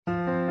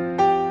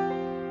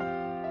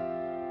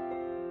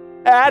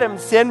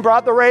Adam's sin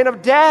brought the reign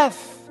of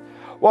death,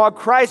 while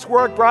Christ's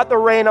work brought the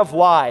reign of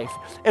life.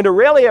 And to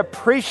really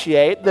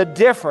appreciate the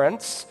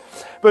difference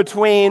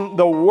between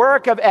the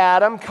work of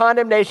Adam,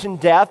 condemnation,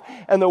 death,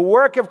 and the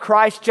work of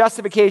Christ,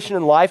 justification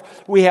and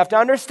life, we have to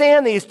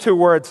understand these two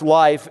words,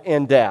 life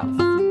and death.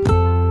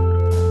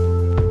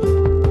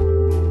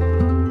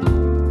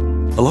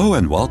 Hello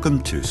and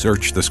welcome to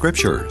Search the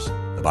Scriptures,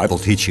 the Bible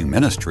teaching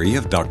ministry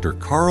of Dr.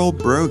 Carl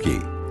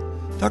Broggi.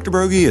 Dr.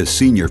 Broggi is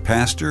senior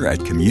pastor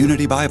at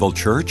Community Bible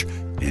Church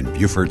in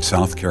Beaufort,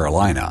 South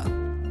Carolina.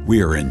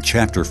 We are in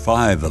chapter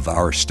 5 of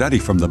our study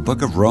from the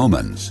book of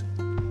Romans.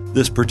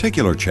 This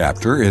particular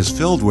chapter is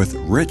filled with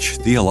rich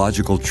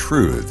theological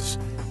truths,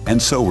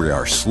 and so we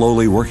are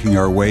slowly working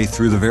our way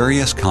through the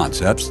various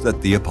concepts that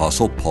the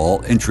Apostle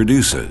Paul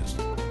introduces.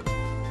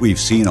 We've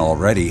seen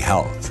already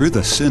how, through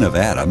the sin of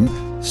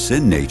Adam,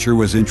 sin nature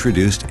was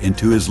introduced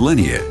into his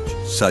lineage,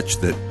 such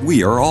that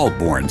we are all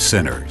born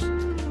sinners.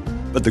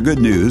 But the good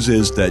news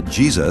is that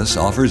Jesus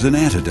offers an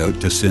antidote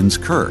to sin's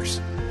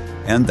curse,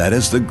 and that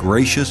is the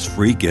gracious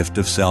free gift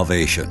of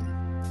salvation.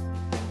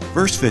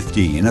 Verse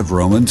 15 of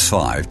Romans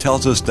 5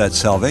 tells us that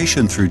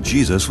salvation through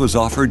Jesus was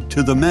offered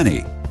to the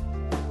many.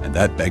 And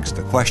that begs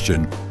the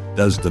question,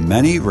 does the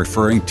many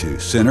referring to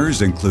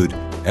sinners include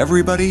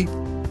everybody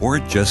or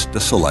just a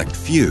select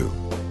few?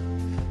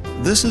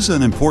 This is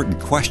an important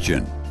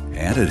question,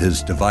 and it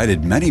has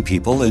divided many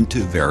people into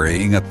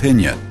varying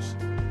opinions.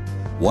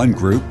 One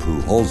group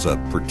who holds a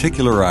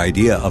particular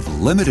idea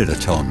of limited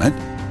atonement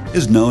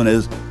is known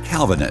as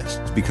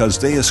Calvinists because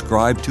they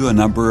ascribe to a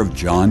number of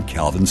John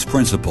Calvin's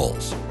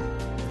principles.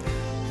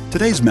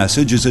 Today's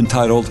message is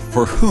entitled,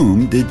 For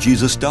Whom Did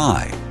Jesus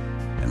Die?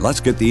 And let's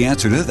get the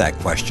answer to that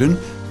question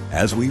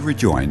as we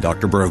rejoin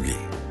Dr. Broggi.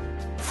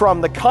 From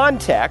the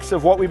context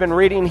of what we've been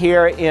reading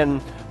here in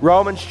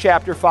Romans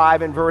chapter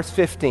 5 and verse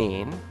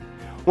 15,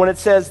 when it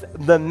says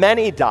the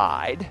many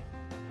died,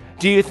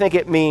 do you think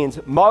it means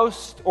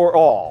most or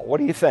all? What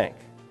do you think?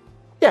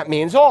 Yeah, it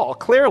means all,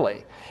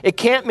 clearly. It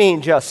can't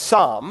mean just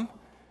some,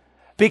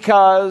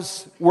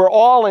 because we're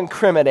all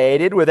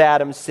incriminated with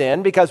Adam's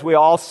sin, because we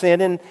all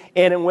sin in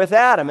and with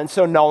Adam, and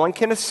so no one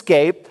can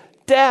escape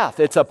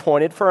death. It's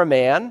appointed for a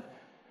man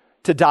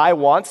to die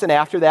once, and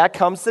after that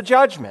comes the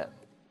judgment.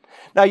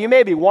 Now, you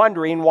may be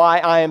wondering why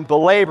I am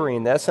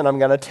belaboring this, and I'm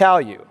going to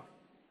tell you.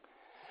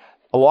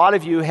 A lot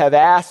of you have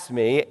asked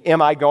me,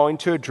 am I going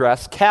to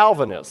address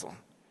Calvinism?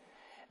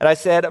 And I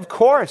said, of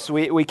course,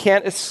 we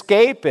can't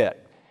escape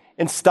it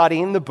in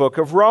studying the book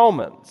of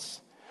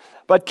Romans.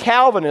 But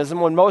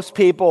Calvinism, when most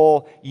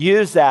people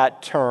use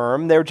that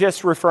term, they're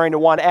just referring to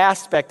one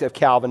aspect of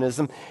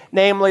Calvinism,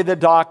 namely the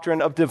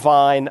doctrine of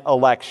divine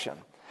election.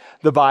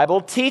 The Bible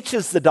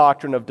teaches the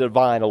doctrine of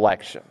divine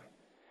election.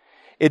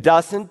 It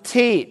doesn't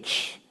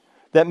teach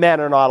that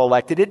men are not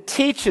elected. It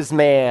teaches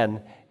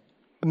men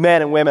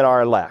and women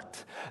are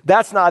elect.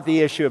 That's not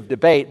the issue of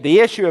debate. The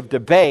issue of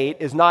debate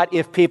is not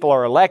if people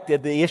are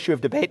elected. The issue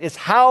of debate is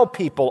how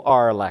people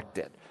are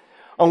elected.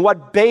 On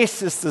what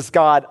basis does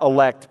God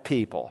elect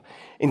people?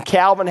 And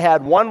Calvin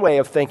had one way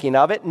of thinking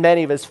of it.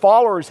 Many of his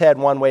followers had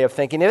one way of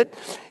thinking of it.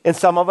 And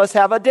some of us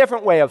have a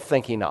different way of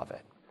thinking of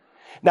it.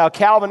 Now,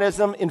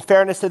 Calvinism, in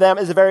fairness to them,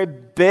 is a very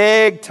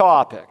big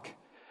topic.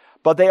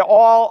 But they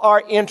all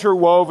are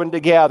interwoven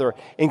together.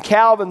 In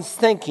Calvin's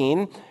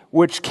thinking,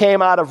 which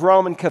came out of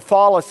Roman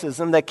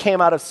Catholicism, that came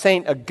out of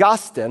St.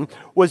 Augustine,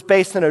 was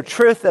based on a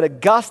truth that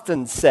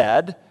Augustine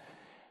said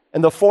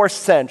in the 4th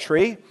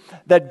century,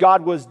 that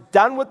God was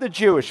done with the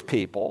Jewish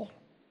people,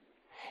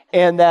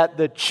 and that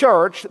the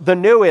church, the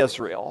new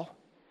Israel,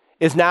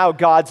 is now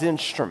God's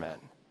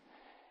instrument.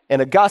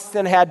 And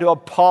Augustine had to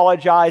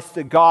apologize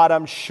to God,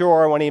 I'm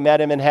sure, when he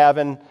met him in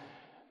heaven,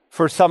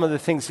 for some of the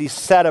things he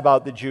said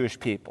about the Jewish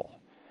people.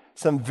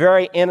 Some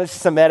very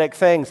anti-Semitic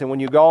things. And when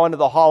you go into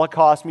the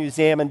Holocaust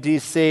Museum in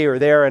D.C. or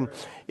there in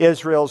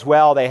Israel as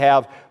well, they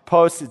have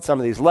posted some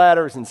of these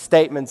letters and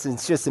statements, and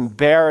it's just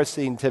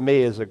embarrassing to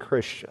me as a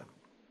Christian.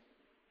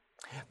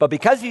 But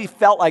because he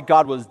felt like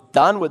God was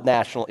done with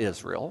national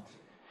Israel,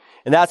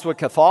 and that's what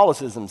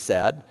Catholicism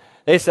said,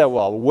 they said,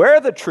 well,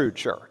 we're the true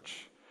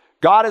church.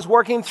 God is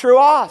working through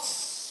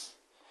us.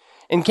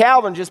 And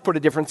Calvin just put a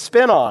different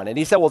spin on it.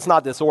 He said, well, it's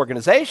not this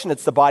organization,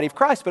 it's the body of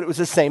Christ, but it was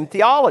the same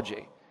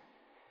theology.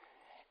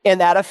 And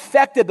that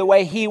affected the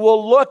way he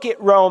will look at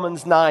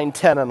Romans 9,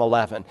 10, and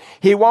 11.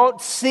 He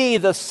won't see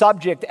the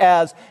subject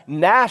as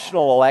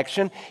national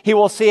election. He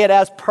will see it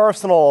as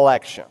personal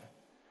election.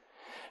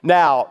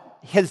 Now,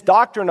 his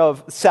doctrine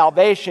of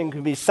salvation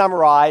can be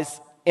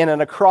summarized in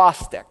an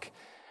acrostic.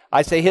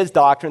 I say his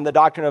doctrine, the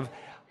doctrine of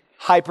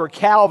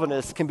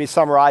hyper-Calvinists, can be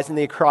summarized in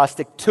the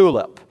acrostic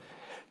TULIP.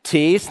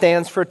 T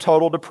stands for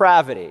total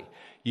depravity.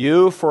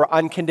 U for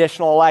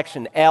unconditional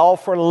election. L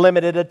for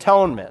limited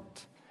atonement.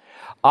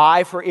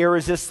 I for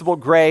irresistible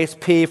grace,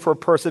 P for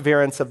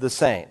perseverance of the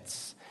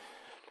saints.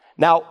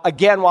 Now,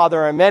 again, while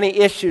there are many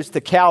issues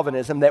to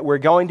Calvinism that we're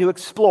going to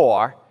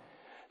explore,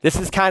 this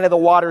is kind of the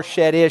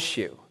watershed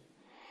issue.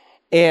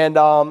 And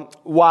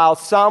while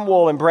some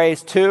will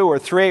embrace 2 or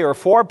 3 or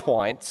 4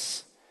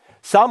 points,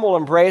 Some will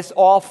embrace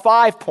all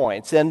 5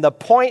 points. And the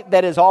point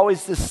that is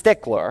always the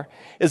stickler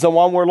is the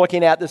one we're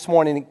looking at this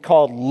morning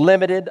called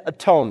limited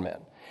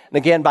atonement. And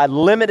again, by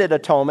limited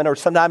atonement, or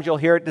sometimes you'll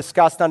hear it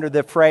discussed under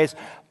the phrase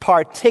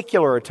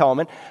particular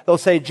atonement, they'll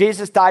say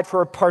Jesus died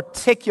for a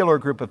particular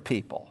group of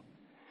people.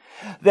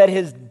 That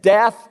his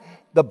death,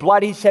 the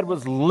blood he shed,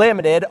 was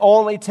limited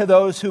only to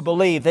those who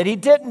believe. That he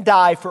didn't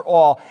die for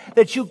all.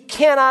 That you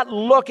cannot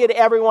look at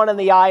everyone in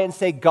the eye and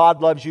say, God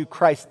loves you,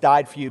 Christ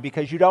died for you,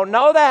 because you don't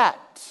know that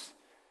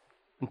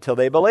until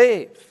they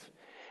believe.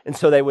 And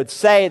so they would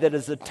say that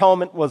his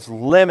atonement was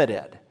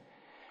limited.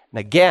 And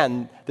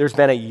again, there's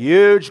been a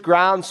huge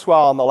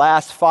groundswell in the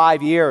last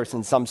 5 years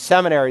in some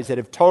seminaries that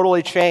have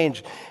totally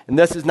changed. And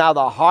this is now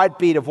the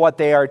heartbeat of what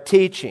they are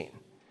teaching.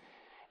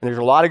 And there's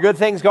a lot of good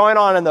things going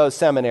on in those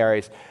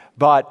seminaries.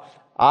 But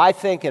I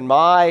think in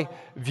my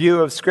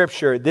view of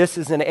Scripture, this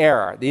is an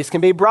error. These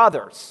can be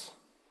brothers.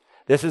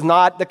 This is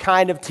not the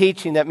kind of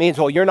teaching that means,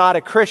 well, you're not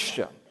a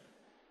Christian.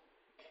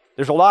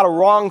 There's a lot of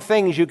wrong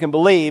things you can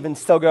believe and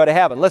still go to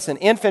heaven. Listen,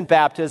 infant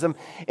baptism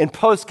and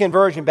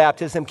post-conversion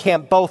baptism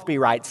can't both be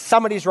right.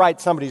 Somebody's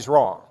right, somebody's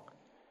wrong.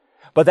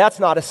 But that's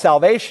not a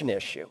salvation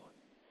issue.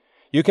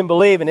 You can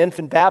believe in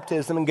infant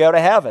baptism and go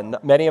to heaven.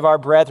 Many of our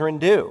brethren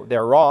do.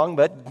 They're wrong,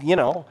 but,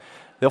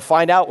 they'll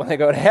find out when they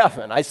go to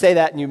heaven. I say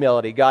that in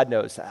humility. God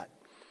knows that.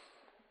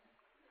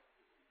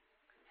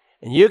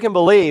 And you can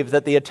believe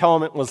that the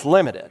atonement was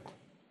limited.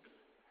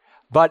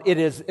 But it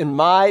is, in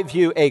my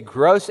view, a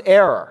gross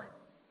error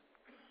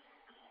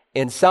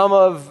in some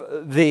of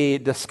the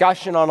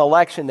discussion on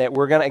election that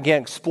we're going to,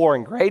 again, explore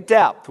in great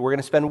depth. We're going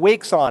to spend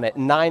weeks on it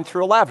in 9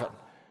 through 11.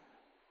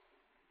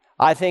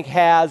 I think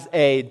has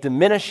a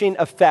diminishing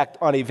effect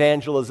on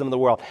evangelism in the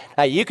world.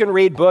 Now, you can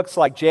read books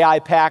like J.I.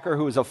 Packer,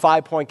 who was a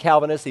 5-point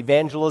Calvinist,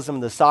 Evangelism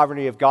and the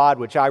Sovereignty of God,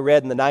 which I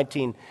read in the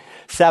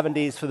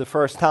 1970s for the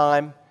first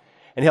time.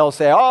 And he'll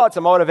say, oh, it's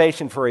a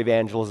motivation for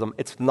evangelism.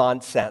 It's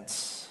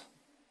nonsense.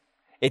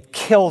 It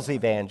kills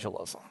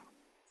evangelism.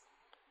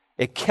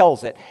 It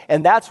kills it.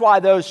 And that's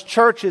why those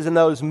churches and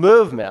those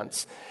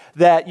movements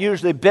that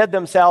usually bid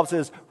themselves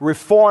as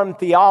Reformed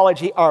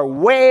theology are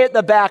way at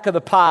the back of the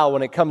pile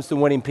when it comes to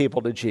winning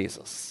people to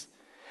Jesus.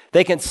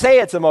 They can say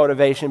it's a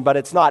motivation, but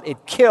it's not.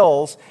 It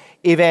kills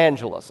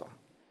evangelism.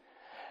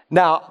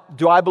 Now,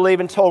 do I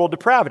believe in total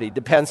depravity?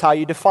 Depends how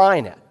you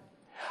define it.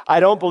 I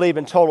don't believe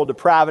in total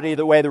depravity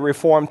the way the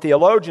Reformed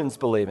theologians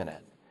believe in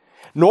it.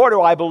 Nor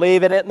do I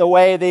believe in it in the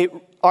way the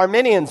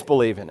Arminians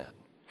believe in it.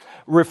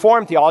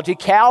 Reformed theology,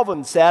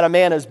 Calvin said, a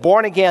man is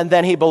born again,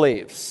 then he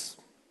believes.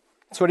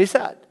 That's what he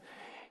said.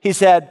 He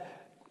said,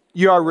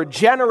 you are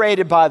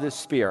regenerated by the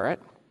Spirit,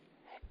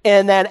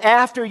 and then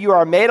after you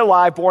are made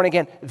alive, born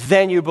again,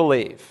 then you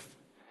believe.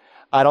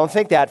 I don't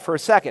think that for a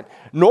second.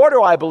 Nor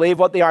do I believe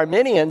what the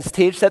Arminians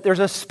teach, that there's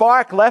a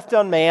spark left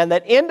on man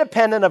that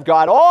independent of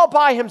God, all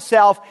by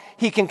himself,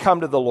 he can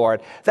come to the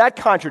Lord. That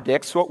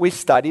contradicts what we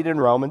studied in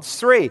Romans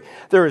 3.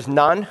 There is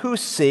none who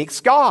seeks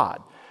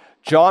God.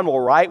 John will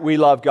write, we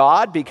love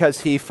God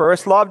because he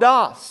first loved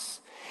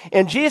us.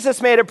 And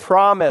Jesus made a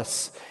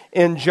promise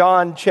in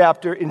John's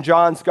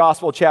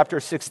Gospel, chapter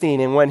 16.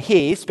 And when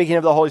he, speaking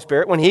of the Holy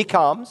Spirit, when he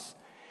comes,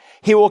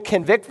 he will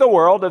convict the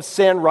world of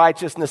sin,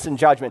 righteousness, and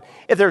judgment.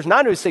 If there's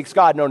none who seeks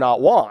God, no, not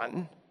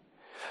one,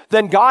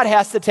 then God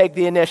has to take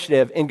the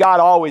initiative, and God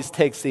always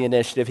takes the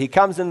initiative. He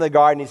comes in the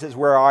garden, he says,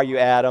 where are you,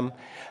 Adam?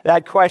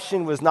 That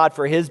question was not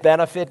for his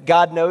benefit.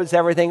 God knows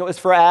everything. It was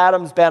for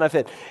Adam's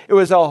benefit. It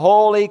was a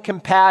holy,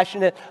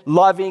 compassionate,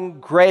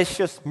 loving,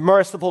 gracious,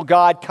 merciful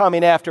God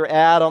coming after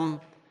Adam.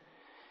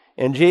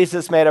 And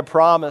Jesus made a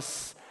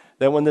promise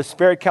that when the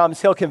Spirit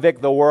comes, he'll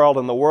convict the world,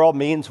 and the world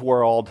means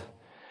world,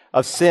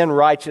 of sin,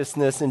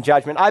 righteousness, and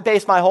judgment. I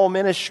base my whole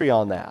ministry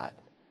on that.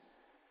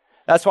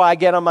 That's why I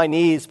get on my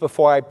knees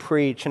before I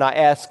preach, and I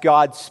ask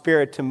God's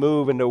Spirit to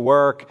move and to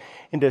work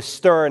and to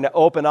stir and to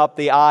open up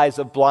the eyes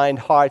of blind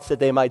hearts that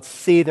they might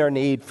see their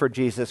need for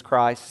Jesus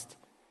Christ.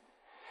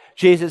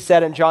 Jesus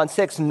said in John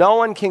 6, no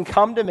one can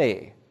come to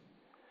me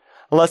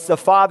unless the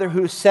Father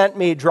who sent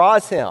me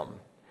draws him,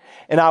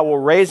 and I will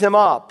raise him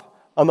up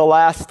on the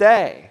last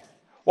day.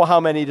 Well, how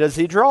many does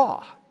he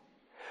draw?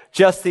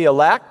 Just the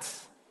elect?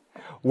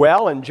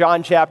 Well, in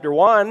John chapter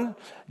 1,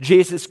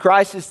 Jesus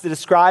Christ is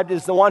described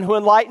as the one who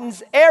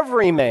enlightens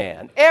every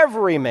man.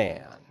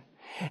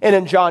 And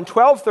in John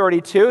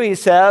 12:32, he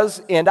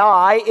says, and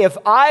if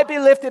I be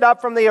lifted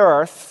up from the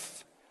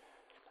earth,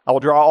 I will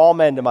draw all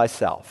men to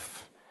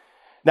myself.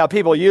 Now,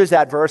 people use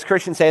that verse,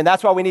 Christians say, and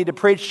that's why we need to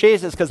preach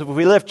Jesus, because if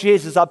we lift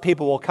Jesus up,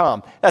 people will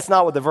come. That's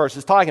not what the verse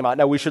is talking about.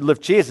 No, we should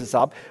lift Jesus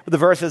up, but the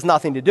verse has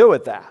nothing to do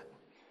with that.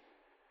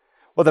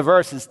 What the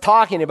verse is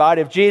talking about,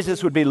 if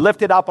Jesus would be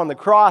lifted up on the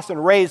cross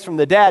and raised from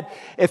the dead,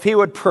 if he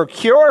would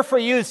procure for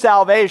you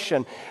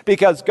salvation,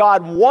 because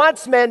God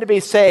wants men to be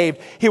saved,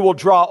 he will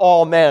draw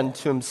all men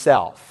to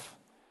himself.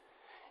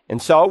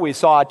 And so we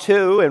saw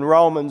too in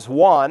Romans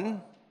 1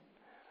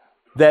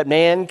 that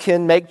man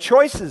can make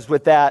choices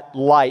with that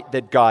light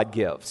that God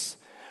gives.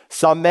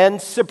 Some men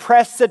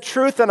suppress the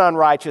truth in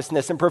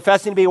unrighteousness, and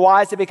professing to be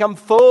wise, they become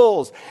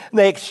fools. And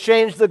they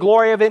exchange the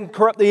glory of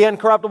the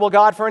incorruptible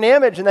God for an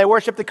image, and they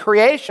worship the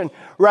creation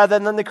rather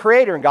than the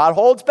Creator, and God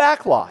holds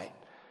back light.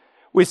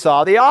 We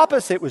saw the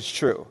opposite was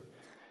true.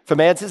 If a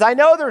man says, I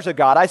know there's a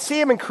God, I see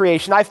him in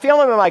creation, I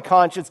feel him in my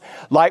conscience,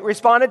 light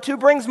responded to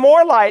brings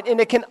more light, and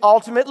it can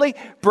ultimately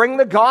bring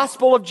the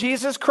gospel of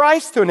Jesus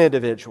Christ to an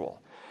individual.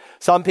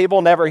 Some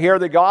people never hear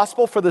the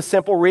gospel for the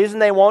simple reason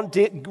they won't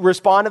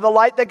respond to the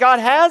light that God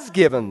has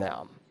given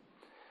them.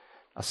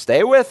 Now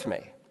stay with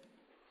me.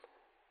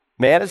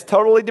 Man is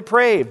totally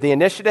depraved. The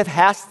initiative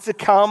has to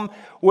come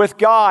with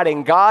God,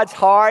 and God's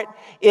heart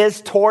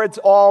is towards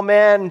all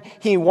men.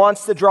 He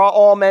wants to draw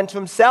all men to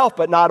himself,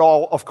 but not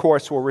all, of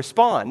course, will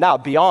respond. Now,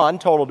 beyond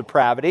total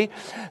depravity,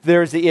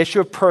 there's the issue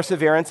of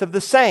perseverance of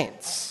the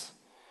saints.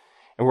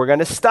 And we're going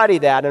to study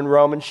that in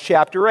Romans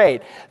chapter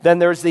 8. Then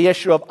there's the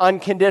issue of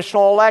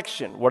unconditional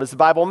election. What does the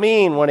Bible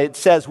mean when it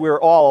says we're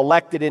all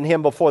elected in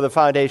him before the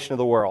foundation of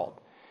the world?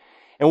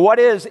 And what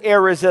is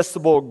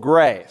irresistible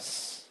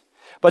grace?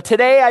 But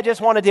today I just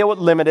want to deal with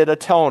limited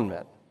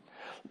atonement.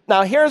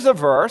 Now here's a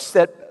verse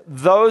that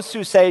those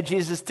who say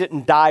Jesus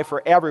didn't die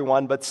for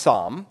everyone but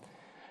some,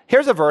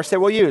 here's a verse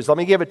that we'll use. Let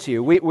me give it to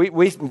you. We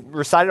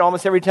recite it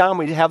almost every time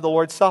we have the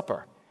Lord's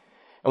Supper.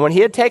 And when he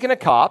had taken a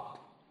cup,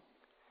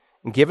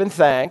 and given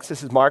thanks,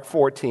 this is Mark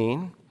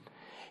 14,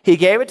 he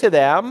gave it to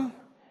them,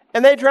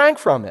 and they drank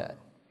from it.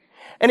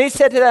 And he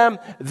said to them,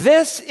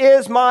 this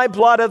is my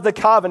blood of the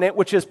covenant,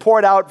 which is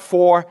poured out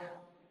for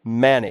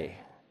many.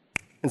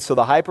 And so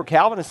the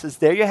hyper-Calvinist says,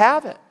 there you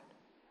have it.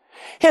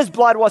 His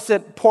blood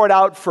wasn't poured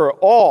out for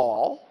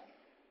all,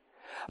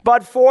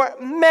 but for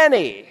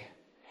many.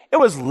 It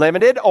was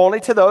limited only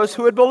to those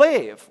who would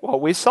believe.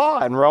 What we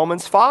saw in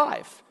Romans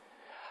 5.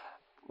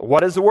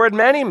 What does the word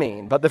many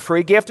mean? But the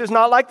free gift is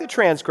not like the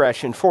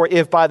transgression. For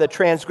if by the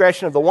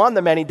transgression of the one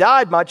the many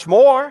died, much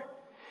more.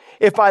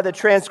 If by the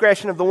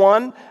transgression of the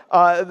one,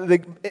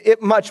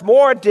 much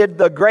more did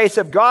the grace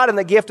of God and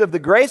the gift of the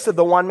grace of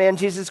the one man,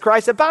 Jesus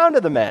Christ, abound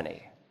to the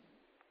many.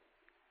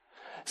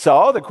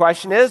 So the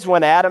question is,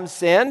 when Adam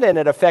sinned and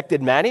it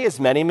affected many, does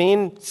many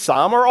mean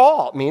some or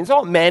all? It means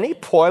all. Many,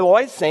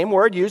 poiloi, same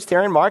word used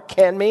here in Mark,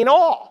 can mean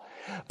all.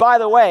 By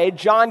the way,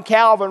 John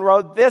Calvin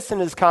wrote this in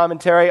his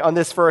commentary on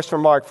this verse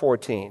from Mark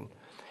 14.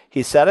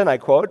 He said, and I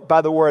quote,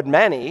 by the word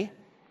many,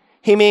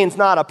 he means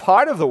not a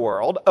part of the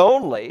world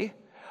only,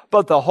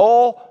 but the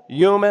whole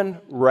human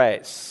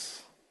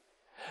race.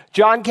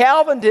 John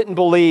Calvin didn't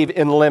believe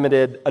in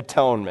limited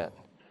atonement.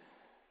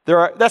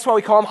 That's why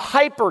we call them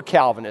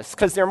hyper-Calvinists,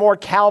 because they're more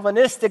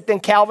Calvinistic than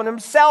Calvin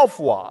himself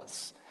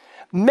was.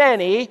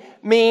 Many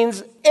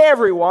means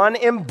everyone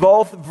in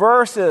both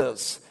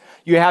verses.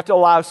 You have to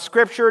allow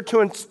Scripture to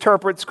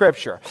interpret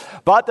Scripture.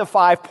 But the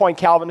 5-point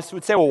Calvinists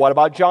would say, well, what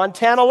about John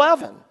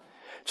 10:11?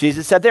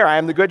 Jesus said there, I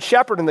am the good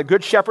shepherd, and the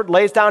good shepherd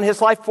lays down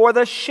his life for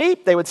the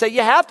sheep. They would say,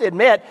 you have to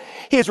admit,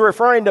 he's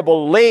referring to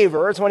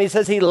believers when he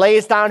says he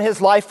lays down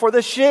his life for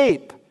the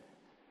sheep.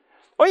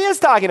 Well, he is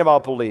talking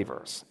about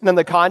believers. And in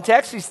the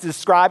context, he's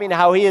describing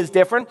how he is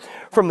different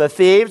from the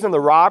thieves and the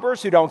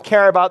robbers who don't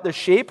care about the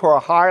sheep, who are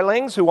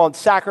hirelings, who won't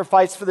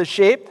sacrifice for the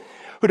sheep,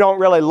 who don't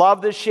really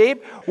love the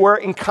sheep. We're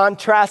in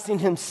contrasting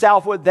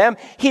himself with them.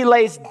 He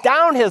lays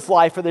down his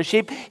life for the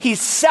sheep. He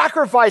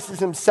sacrifices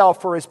himself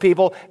for his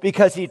people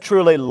because he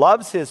truly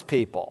loves his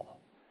people.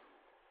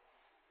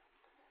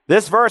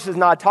 This verse is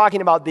not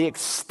talking about the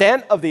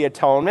extent of the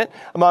atonement.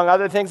 Among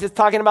other things, it's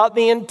talking about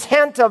the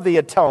intent of the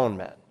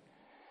atonement.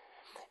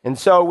 And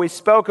so we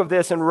spoke of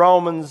this in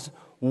Romans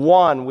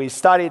 1. We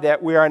studied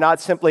that we are not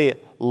simply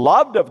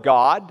loved of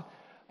God,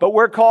 but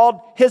we're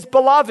called his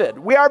beloved.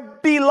 We are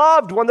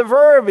beloved when the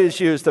verb is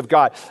used of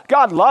God.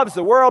 God loves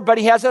the world, but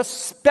he has a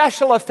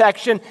special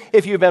affection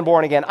if you've been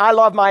born again. I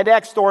love my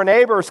next door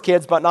neighbor's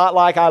kids, but not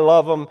like I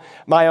love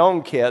my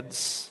own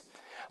kids.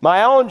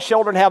 My own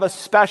children have a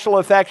special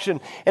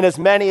affection, and as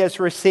many as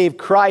receive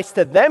Christ,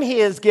 to them he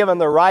has given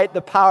the right,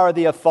 the power,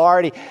 the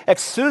authority,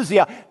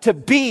 exousia, to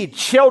be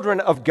children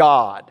of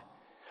God.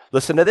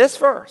 Listen to this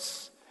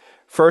verse.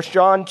 1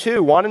 John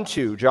 2, 1 and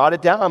 2. Jot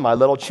it down, my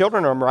little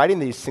children. I'm writing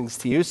these things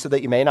to you so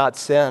that you may not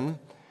sin.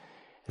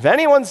 If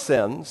anyone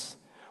sins,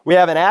 we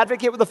have an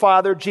advocate with the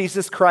Father,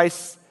 Jesus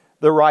Christ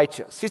the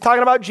righteous. He's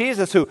talking about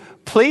Jesus who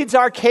pleads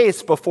our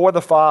case before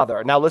the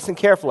Father. Now listen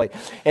carefully.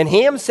 And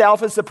he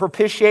himself is the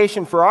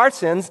propitiation for our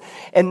sins,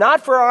 and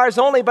not for ours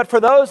only, but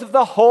for those of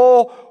the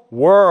whole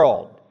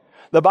world.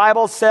 The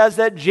Bible says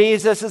that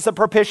Jesus is the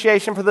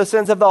propitiation for the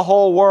sins of the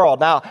whole world.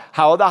 Now,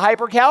 how do the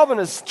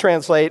hyper-Calvinists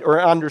translate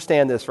or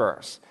understand this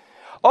verse?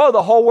 Oh,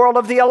 the whole world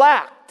of the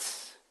elect.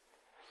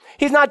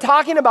 He's not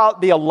talking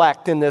about the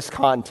elect in this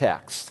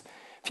context.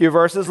 A few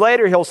verses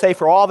later, he'll say,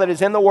 for all that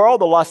is in the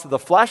world, the lust of the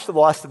flesh, the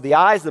lust of the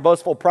eyes, the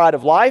boastful pride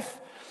of life,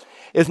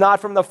 is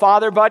not from the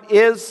Father, but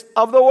is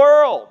of the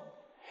world.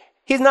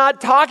 He's not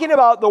talking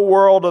about the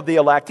world of the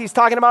elect. He's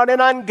talking about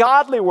an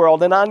ungodly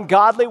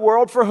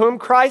world for whom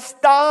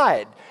Christ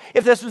died.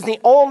 If this was the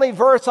only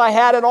verse I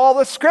had in all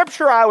the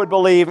Scripture, I would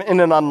believe in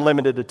an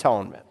unlimited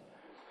atonement.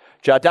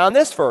 Jot down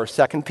this verse,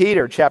 2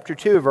 Peter chapter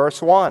 2,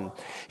 verse 1.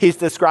 He's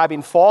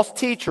describing false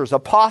teachers,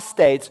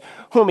 apostates,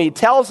 whom he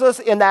tells us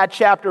in that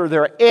chapter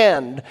their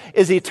end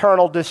is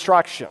eternal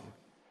destruction.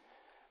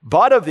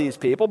 But of these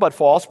people, but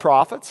false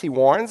prophets, he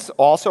warns,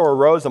 also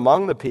arose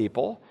among the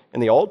people in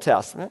the Old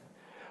Testament,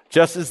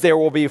 just as there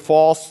will be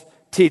false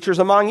teachers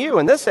among you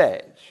in this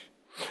age.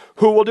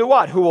 Who will do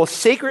what? Who will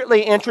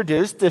secretly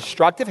introduce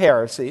destructive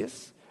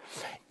heresies,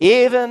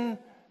 even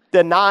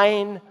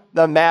denying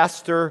the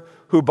master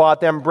who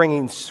bought them,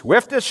 bringing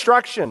swift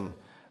destruction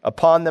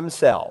upon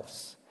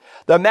themselves.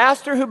 The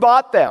master who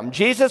bought them,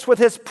 Jesus with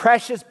his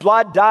precious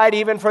blood, died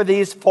even for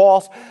these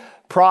false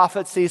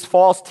prophets, these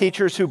false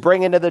teachers who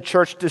bring into the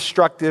church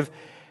destructive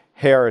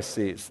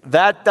heresies.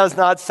 That does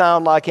not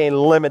sound like a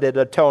limited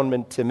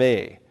atonement to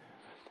me.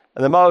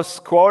 And the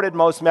most quoted,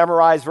 most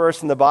memorized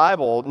verse in the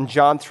Bible, in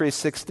John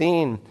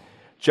 3:16,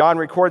 John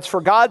records,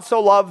 "For God so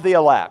loved the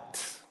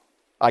elect."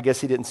 I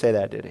guess he didn't say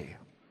that, did he?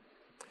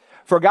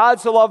 "For God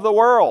so loved the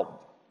world,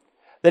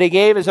 that he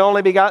gave his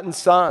only begotten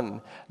Son,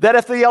 that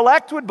if the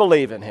elect would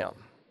believe in him."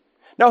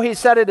 No, he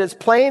said it as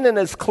plain and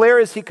as clear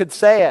as he could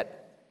say it,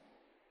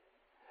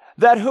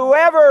 that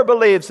whoever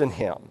believes in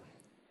him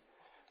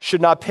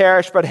should not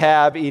perish but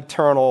have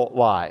eternal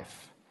life.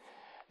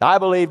 Now, I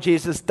believe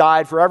Jesus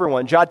died for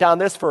everyone. Jot down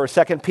this verse,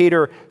 2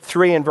 Peter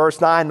 3 and verse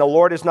 9. "The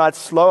Lord is not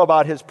slow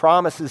about his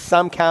promises,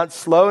 some count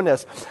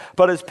slowness,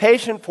 but is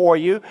patient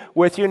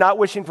with you, not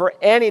wishing for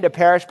any to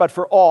perish, but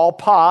for all."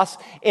 Pas.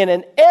 And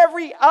in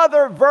every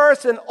other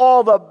verse in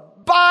all the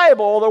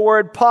Bible, the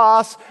word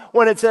pas,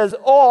 when it says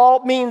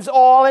all, means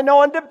all, and no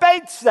one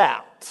debates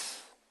that.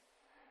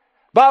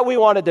 But we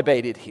want to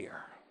debate it here.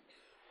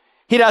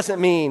 He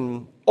doesn't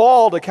mean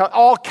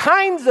all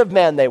kinds of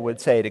men, they would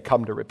say, to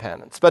come to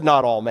repentance, but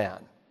not all men.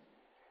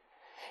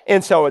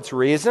 And so it's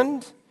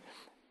reasoned.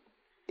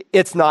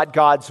 It's not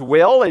God's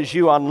will, as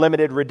you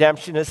unlimited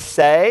redemptionists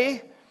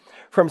say,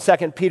 from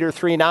 2 Peter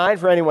 3:9,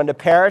 for anyone to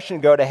perish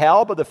and go to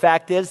hell. But the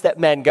fact is that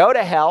men go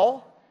to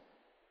hell,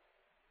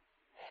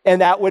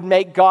 and that would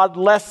make God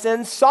less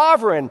than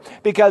sovereign,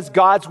 because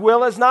God's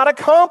will is not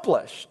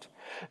accomplished.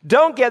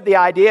 Don't get the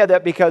idea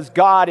that because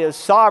God is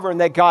sovereign,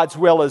 that God's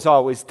will is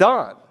always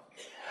done.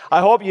 I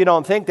hope you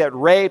don't think that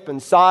rape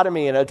and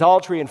sodomy and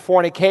adultery and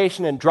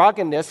fornication and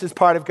drunkenness is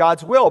part of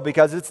God's will,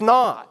 because it's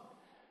not.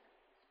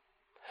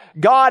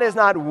 God is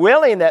not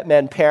willing that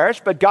men perish,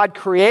 but God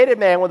created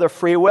man with a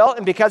free will,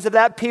 and because of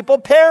that, people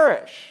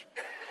perish.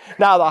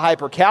 Now, the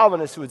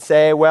hyper-Calvinists would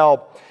say,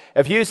 well,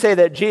 if you say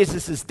that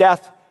Jesus'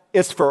 death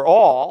is for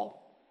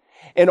all,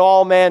 and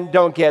all men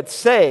don't get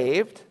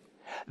saved,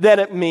 then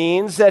it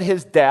means that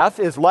his death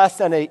is less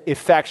than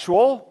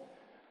effectual,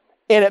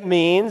 and it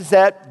means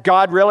that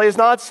God really is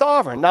not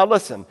sovereign. Now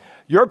listen,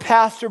 your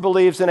pastor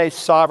believes in a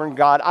sovereign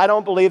God. I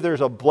don't believe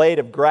there's a blade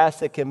of grass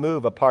that can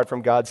move apart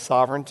from God's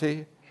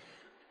sovereignty.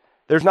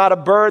 There's not a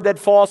bird that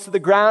falls to the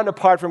ground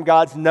apart from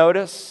God's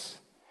notice.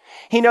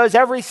 He knows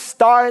every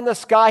star in the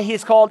sky.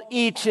 He's called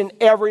each and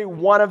every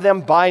one of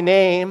them by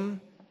name.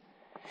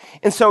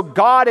 And so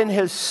God, in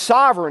his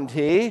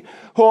sovereignty,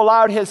 who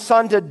allowed his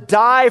Son to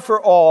die for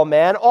all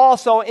men,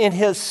 also in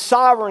his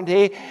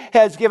sovereignty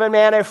has given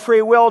man a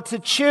free will to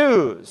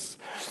choose.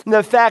 And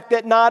the fact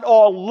that not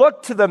all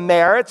look to the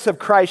merits of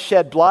Christ's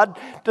shed blood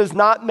does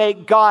not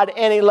make God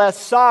any less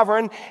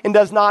sovereign, and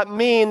does not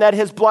mean that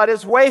his blood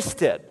is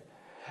wasted.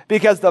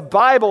 Because the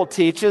Bible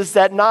teaches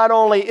that not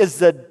only is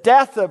the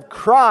death of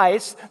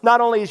Christ, not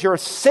only is your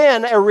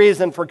sin a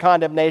reason for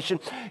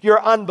condemnation,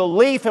 your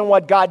unbelief in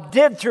what God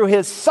did through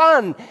his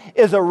Son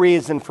is a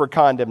reason for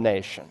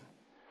condemnation.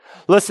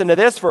 Listen to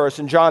this verse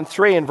in John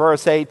 3 and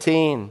verse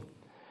 18.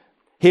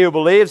 "He who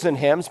believes in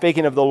him,"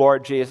 speaking of the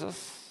Lord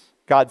Jesus,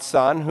 God's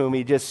Son, whom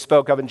he just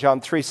spoke of in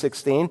John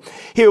 3:16,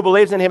 "he who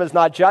believes in him is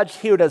not judged.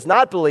 He who does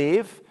not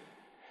believe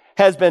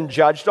has been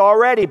judged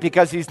already,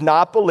 because he's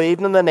not believed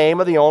in the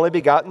name of the only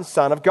begotten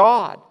Son of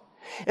God."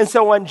 And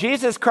so when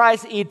Jesus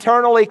Christ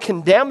eternally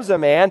condemns a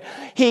man,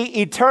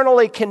 he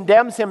eternally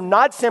condemns him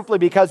not simply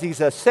because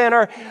he's a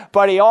sinner,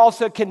 but he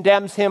also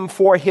condemns him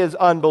for his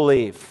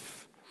unbelief.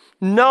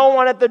 No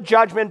one at the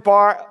judgment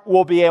bar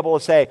will be able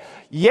to say,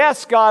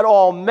 "Yes, God,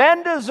 all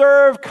men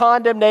deserve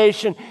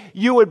condemnation.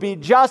 You would be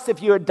just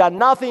if you had done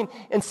nothing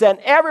and sent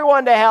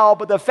everyone to hell.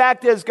 But the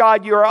fact is,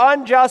 God, you're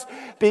unjust,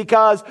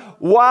 because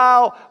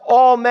while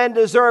all men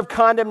deserve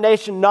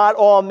condemnation, not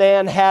all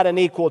men had an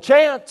equal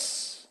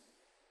chance.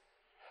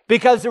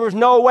 Because there was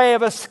no way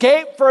of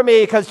escape for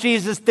me, because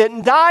Jesus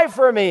didn't die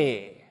for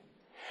me."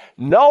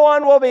 No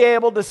one will be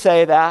able to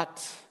say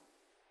that,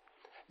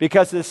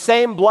 because the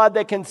same blood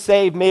that can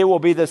save me will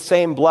be the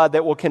same blood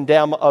that will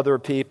condemn other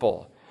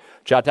people.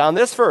 Jot down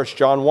this verse,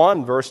 John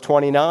 1, verse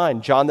 29.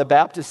 John the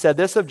Baptist said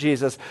this of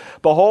Jesus,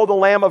 "Behold the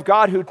Lamb of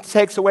God who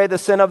takes away the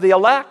sin of the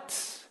elect."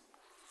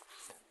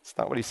 That's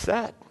not what he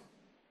said.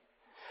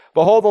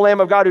 "Behold the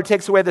Lamb of God who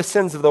takes away the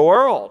sins of the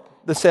world,"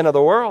 the sin of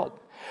the world.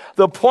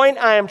 The point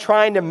I am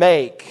trying to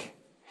make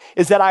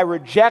is that I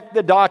reject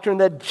the doctrine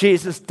that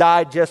Jesus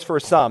died just for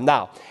some.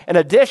 Now, in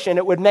addition,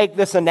 it would make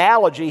this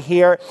analogy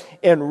here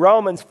in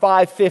Romans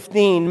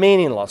 5:15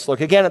 meaningless.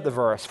 Look again at the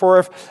verse. For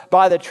if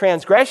by the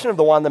transgression of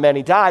the one the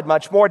many died,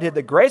 much more did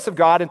the grace of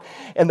God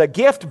and the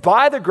gift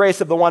by the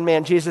grace of the one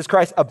man, Jesus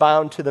Christ,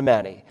 abound to the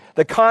many.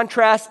 The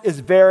contrast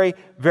is very,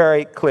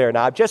 very clear.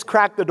 Now, I've just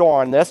cracked the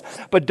door on this,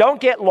 but don't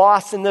get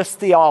lost in this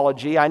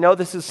theology. I know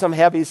this is some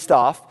heavy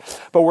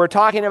stuff, but we're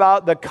talking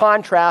about the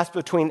contrast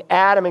between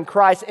Adam and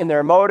Christ in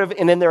their motive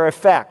and in their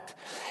effect.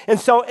 And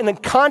so, in the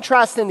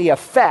contrast in the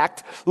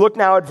effect, look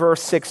now at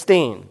verse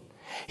 16.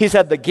 He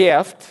said, the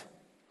gift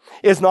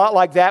is not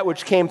like that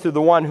which came through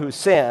the one who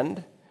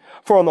sinned.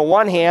 For on the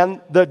one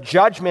hand, the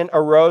judgment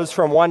arose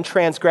from one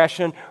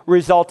transgression,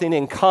 resulting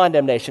in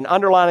condemnation.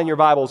 Underline in your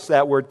Bibles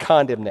that word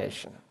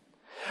condemnation.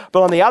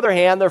 But on the other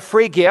hand, the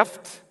free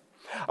gift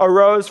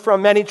arose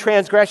from many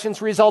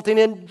transgressions, resulting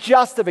in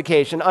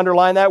justification.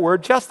 Underline that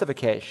word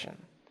justification.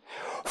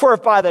 For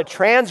if by the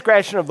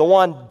transgression of the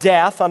one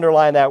death,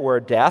 underline that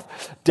word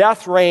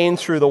death reigned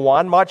through the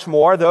one, much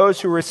more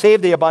those who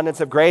receive the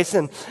abundance of grace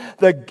and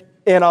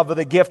of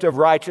the gift of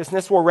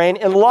righteousness will reign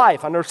in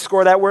life.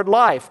 Underscore that word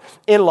life.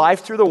 In life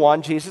through the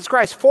one, Jesus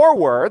Christ. 4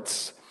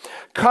 words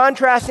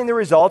contrasting the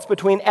results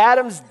between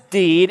Adam's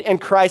deed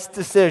and Christ's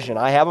decision.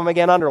 I have them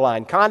again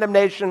underlined.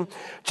 Condemnation,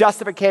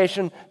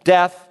 justification,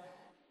 death,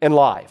 and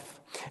life.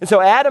 And so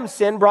Adam's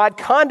sin brought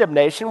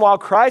condemnation while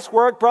Christ's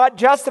work brought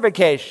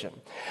justification.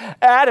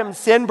 Adam's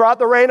sin brought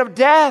the reign of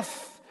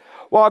death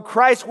while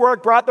Christ's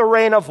work brought the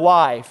reign of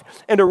life.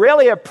 And to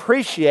really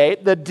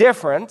appreciate the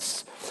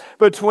difference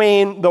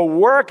between the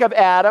work of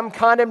Adam,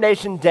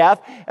 condemnation, death,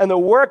 and the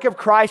work of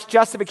Christ,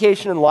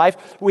 justification, and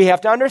life, we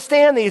have to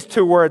understand these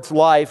 2 words,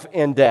 life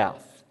and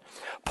death.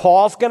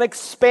 Paul's going to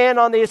expand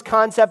on these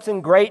concepts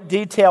in great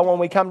detail when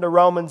we come to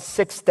Romans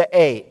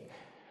 6-8.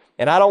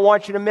 And I don't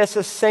want you to miss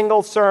a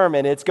single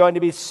sermon. It's going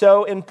to be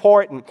so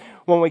important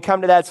when we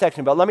come to that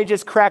section. But let me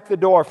just crack the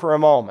door for a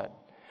moment.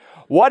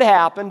 What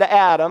happened to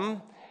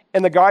Adam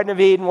in the Garden of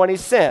Eden when he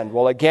sinned?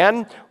 Well,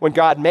 again, when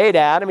God made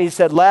Adam, he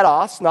said, let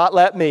us, not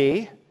let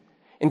me.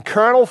 In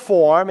kernel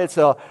form,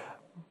 the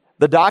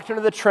doctrine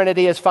of the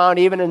Trinity is found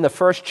even in the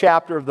first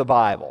chapter of the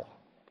Bible.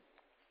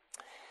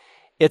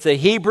 It's a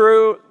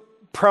Hebrew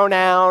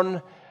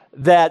pronoun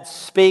that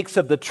speaks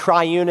of the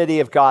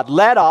triunity of God.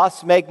 Let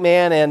us make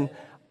man in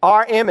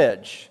our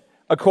image,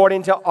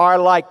 according to our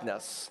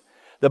likeness.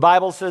 The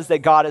Bible says that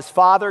God is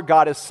Father,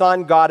 God is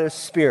Son, God is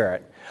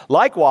Spirit.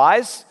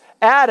 Likewise,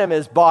 Adam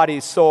is body,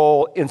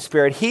 soul, and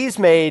spirit. He's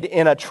made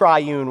in a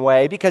triune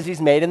way because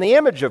he's made in the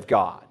image of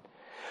God.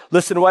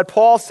 Listen to what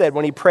Paul said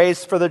when he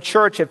prays for the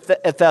church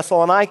at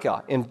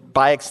Thessalonica, and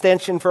by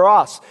extension for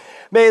us.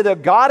 May the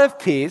God of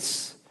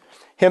peace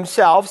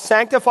himself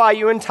sanctify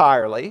you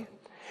entirely,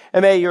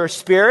 and may your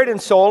spirit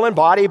and soul and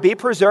body be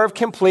preserved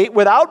complete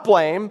without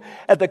blame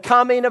at the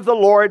coming of the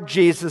Lord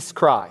Jesus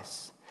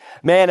Christ.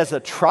 Man is a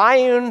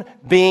triune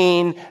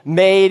being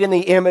made in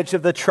the image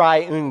of the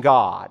triune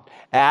God.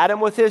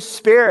 Adam with his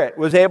spirit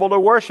was able to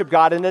worship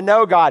God and to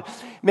know God.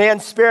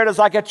 Man's spirit is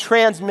like a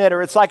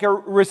transmitter. It's like a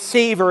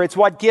receiver. It's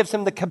what gives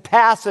him the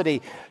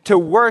capacity to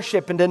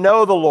worship and to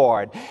know the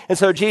Lord. And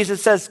so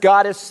Jesus says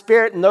God is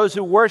spirit, and those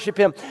who worship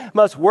him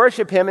must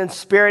worship him in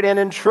spirit and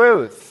in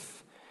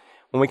truth.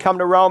 When we come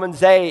to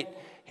Romans 8,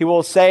 he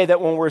will say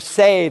that when we're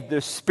saved, the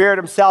Spirit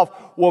himself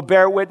will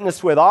bear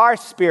witness with our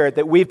spirit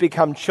that we've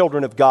become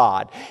children of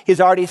God.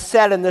 He's already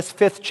said in this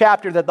 5th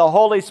chapter that the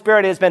Holy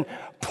Spirit has been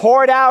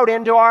poured out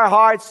into our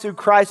hearts through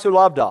Christ who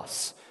loved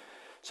us.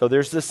 So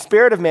there's the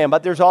spirit of man,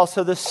 but there's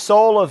also the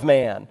soul of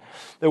man.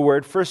 The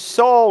word for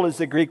soul is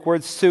the Greek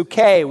word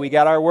psyche. We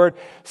got our word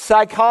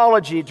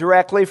psychology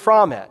directly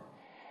from it.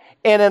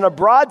 And in a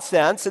broad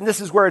sense, and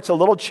this is where it's a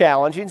little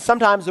challenging,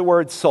 sometimes the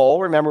word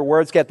soul, remember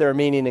words get their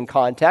meaning in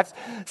context,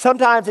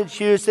 sometimes it's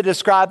used to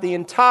describe the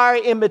entire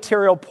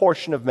immaterial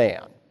portion of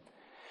man.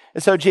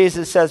 And so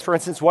Jesus says, for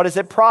instance, what does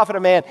it profit a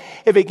man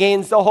if he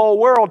gains the whole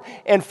world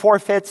and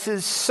forfeits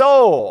his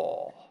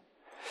soul?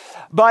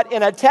 But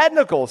in a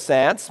technical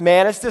sense,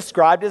 man is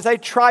described as a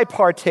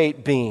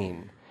tripartite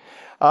being.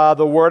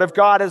 The Word of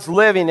God is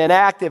living and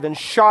active and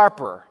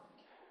sharper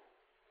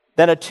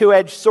than a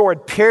two-edged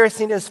sword,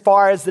 piercing as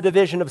far as the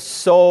division of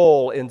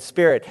soul and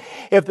spirit.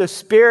 If the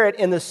spirit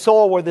and the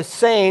soul were the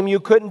same, you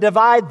couldn't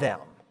divide them.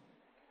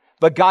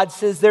 But God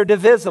says they're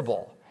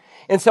divisible.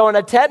 And so in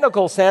a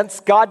technical sense,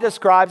 God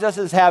describes us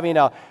as having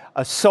a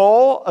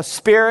soul, a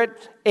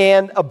spirit,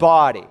 and a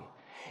body.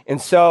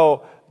 And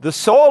so the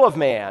soul of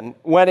man,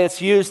 when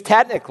it's used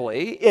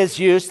technically, is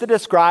used to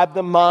describe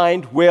the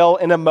mind, will,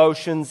 and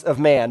emotions of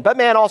man. But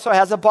man also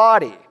has a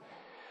body.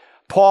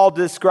 Paul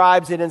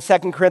describes it in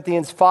 2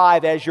 Corinthians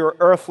 5 as your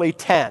earthly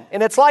tent.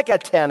 And it's like a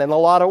tent in a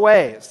lot of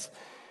ways.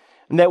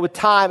 And that with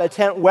time, a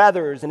tent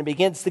weathers and it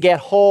begins to get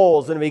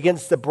holes and it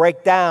begins to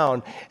break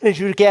down. And as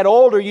you get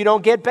older, you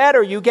don't get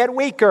better, you get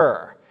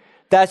weaker.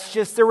 That's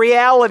just the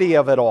reality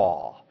of it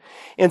all.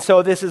 And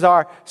so this is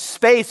our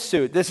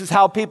spacesuit. This is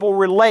how people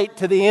relate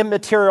to the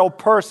immaterial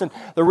person,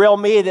 the real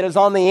me that is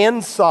on the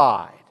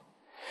inside.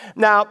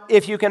 Now,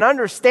 if you can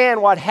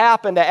understand what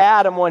happened to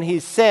Adam when he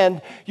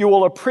sinned, you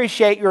will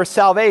appreciate your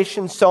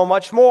salvation so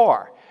much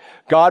more.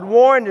 God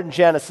warned in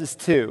Genesis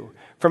 2,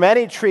 "From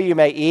any tree you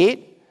may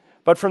eat,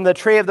 but from the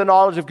tree of the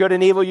knowledge of good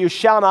and evil you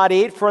shall not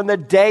eat, for in the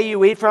day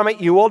you eat from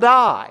it you will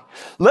die."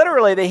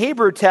 Literally, the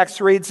Hebrew text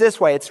reads this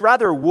way. It's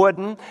rather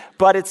wooden,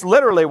 but it's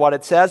literally what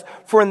it says.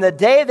 "For in the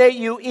day that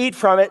you eat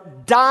from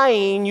it,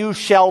 dying you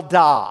shall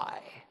die."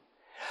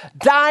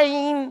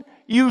 Dying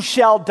you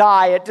shall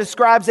die. It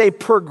describes a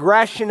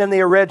progression in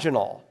the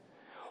original.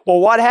 Well,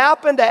 what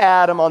happened to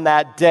Adam on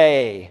that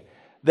day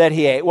that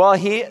he ate? Well,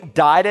 he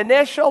died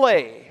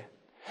initially.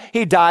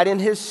 He died in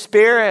his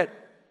spirit.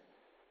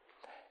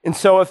 And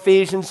so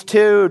Ephesians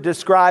 2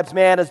 describes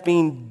man as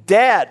being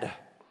dead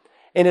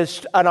in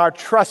our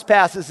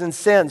trespasses and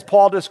sins.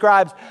 Paul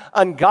describes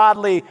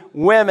ungodly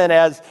women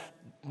as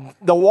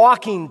the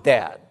walking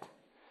dead.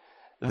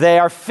 They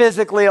are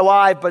physically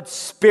alive but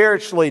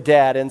spiritually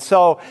dead. And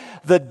so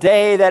the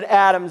day that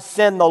Adam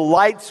sinned, the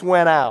lights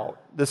went out.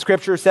 The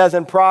scripture says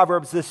in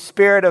Proverbs, "The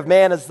spirit of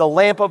man is the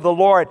lamp of the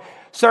Lord,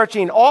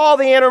 searching all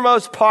the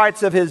innermost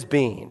parts of his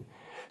being."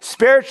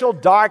 Spiritual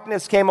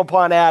darkness came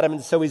upon Adam,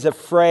 and so he's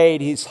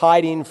afraid. He's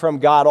hiding from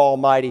God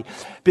Almighty,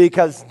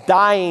 because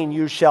dying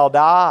you shall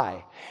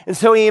die. And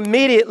so he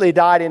immediately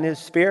died in his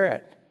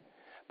spirit.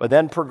 But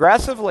then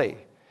progressively,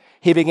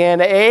 he began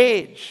to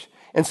age.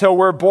 And so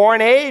we're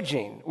born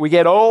aging. We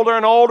get older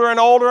and older and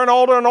older and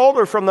older and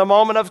older from the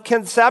moment of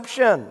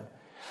conception.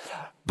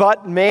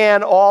 But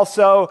man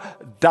also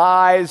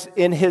dies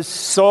in his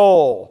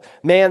soul.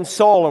 Man's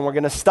soul, and we're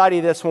going to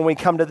study this when we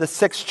come to the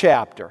 6th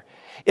chapter,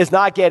 is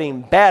not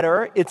getting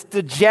better, it's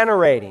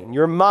degenerating.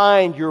 Your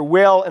mind, your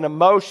will, and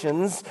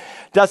emotions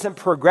doesn't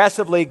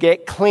progressively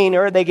get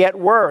cleaner, they get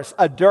worse.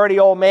 A dirty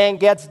old man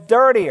gets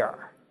dirtier.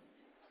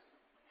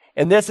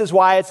 And this is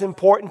why it's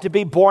important to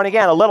be born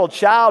again. A little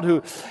child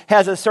who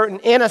has a certain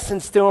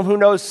innocence to him, who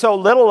knows so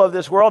little of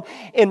this world,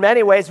 in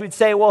many ways we'd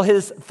say, well,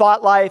 his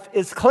thought life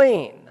is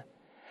clean.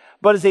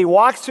 But as he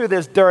walks through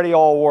this dirty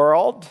old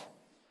world,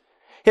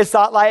 his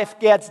thought life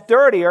gets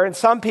dirtier, and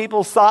some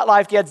people's thought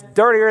life gets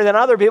dirtier than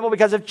other people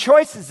because of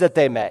choices that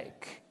they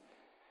make.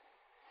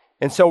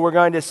 And so we're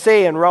going to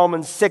see in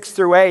Romans 6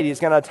 through 8, he's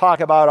going to talk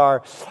about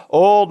our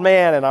old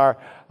man and our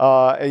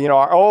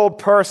old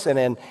person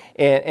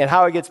and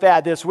how it gets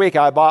bad. This week,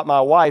 I bought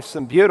my wife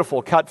some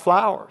beautiful cut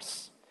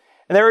flowers.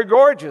 And they were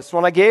gorgeous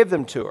when I gave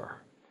them to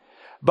her.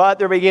 But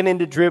they're beginning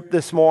to droop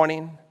this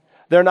morning.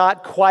 They're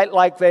not quite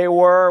like they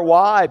were.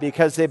 Why?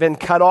 Because they've been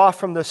cut off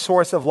from the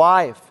source of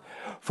life.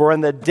 "For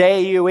in the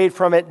day you eat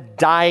from it,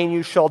 dying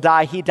you shall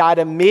die." He died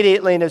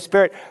immediately in his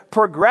spirit.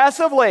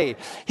 Progressively,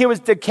 he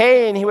was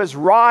decaying. He was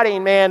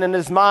rotting, man, in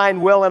his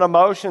mind, will, and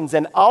emotions.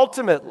 And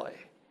ultimately,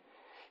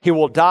 he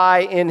will die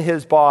in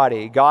his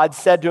body. God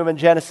said to him in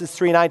Genesis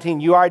 3:19,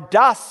 "You are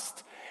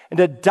dust, and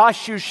to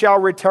dust you shall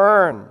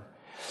return."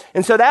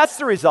 And so that's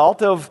the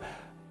result of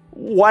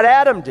what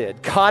Adam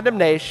did: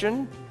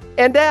 condemnation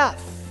and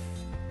death.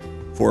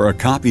 For a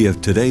copy of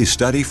today's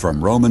study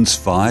from Romans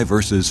 5,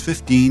 verses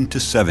 15 to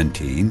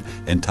 17,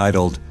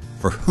 entitled,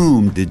 "For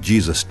Whom Did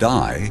Jesus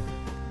Die?"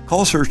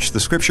 call Search the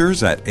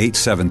Scriptures at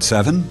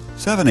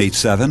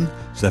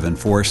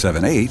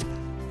 877-787-7478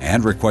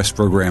 and request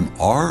program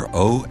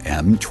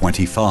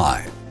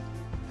ROM25.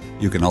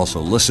 You can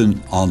also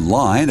listen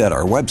online at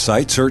our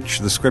website,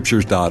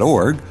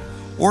 searchthescriptures.org,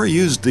 or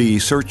use the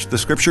Search the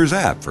Scriptures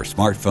app for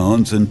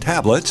smartphones and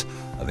tablets,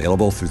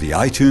 available through the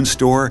iTunes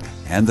Store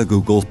and the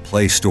Google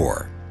Play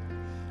Store.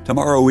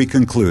 Tomorrow we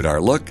conclude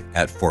our look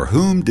at For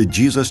Whom Did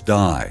Jesus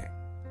Die?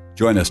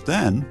 Join us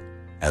then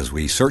as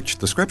we search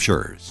the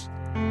Scriptures.